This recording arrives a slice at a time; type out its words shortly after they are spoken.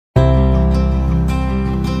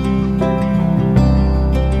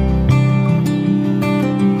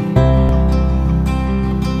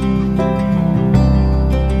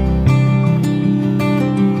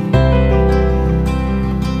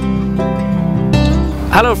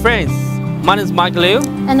Hello friends, my name is Michael Liu.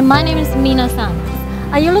 And my name is Mina.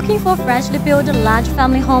 Are you looking for a freshly built large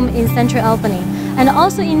family home in central Albany and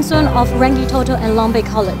also in zone of Rangitoto and Long Bay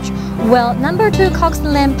College? Well, number 2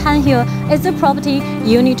 Coxton Lane, Pinehill is a property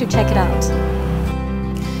you need to check it out.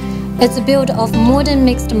 It's built of modern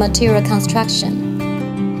mixed material construction.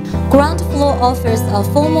 Ground floor offers a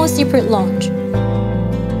formal separate lounge.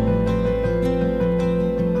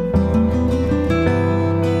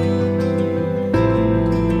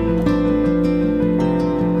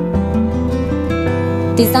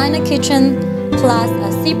 Designer kitchen plus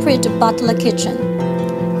a separate butler kitchen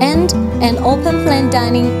and an open plan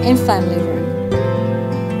dining and family room.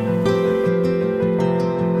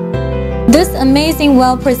 This amazing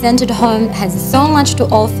well-presented home has so much to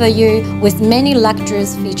offer you with many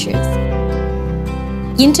luxurious features.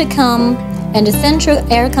 Intercom and central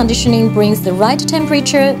air conditioning brings the right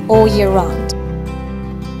temperature all year round.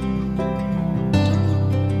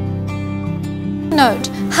 Note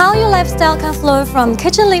how your lifestyle can flow from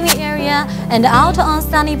kitchen living area and out on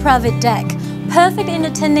sunny private deck, perfect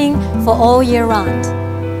entertaining for all year round.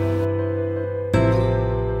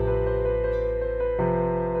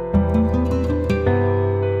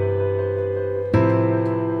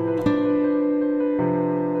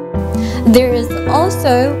 There is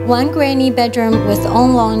also one granny bedroom with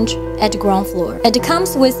own lounge at ground floor. It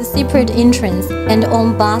comes with a separate entrance and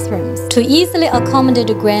own bathrooms to easily accommodate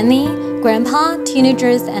granny, grandpa,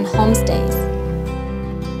 teenagers, and homestays.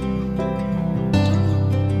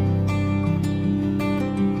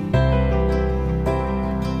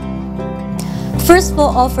 First floor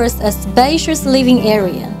offers a spacious living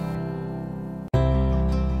area.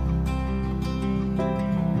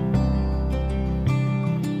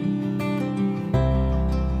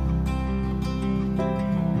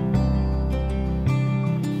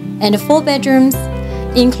 And 4 bedrooms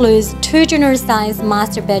includes 2 generous-sized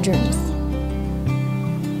master bedrooms.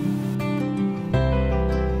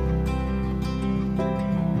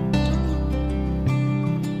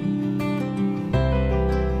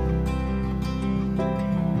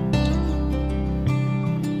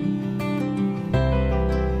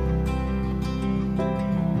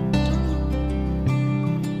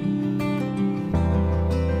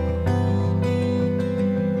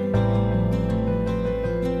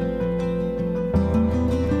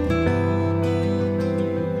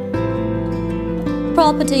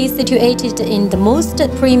 Property is situated in the most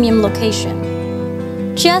premium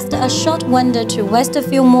location. Just a short wander to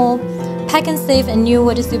Westfield Mall, Pack and Save and New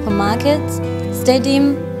World supermarkets,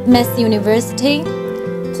 stadium, Mass University,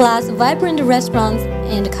 plus vibrant restaurants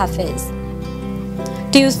and cafes.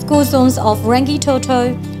 Dual school zones of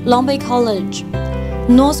Rangitoto, Long Bay College,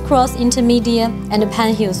 North Cross Intermediate and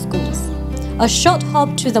Pinehill schools. A short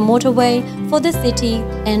hop to the motorway for the city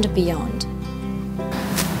and beyond.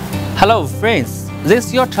 Hello friends, this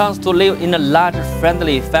is your chance to live in a large,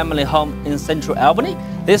 friendly family home in central Albany.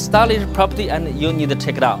 This stylish property and you need to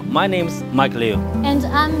check it out. My name is Michael Liu. And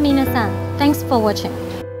I'm Mina. Thanks for watching.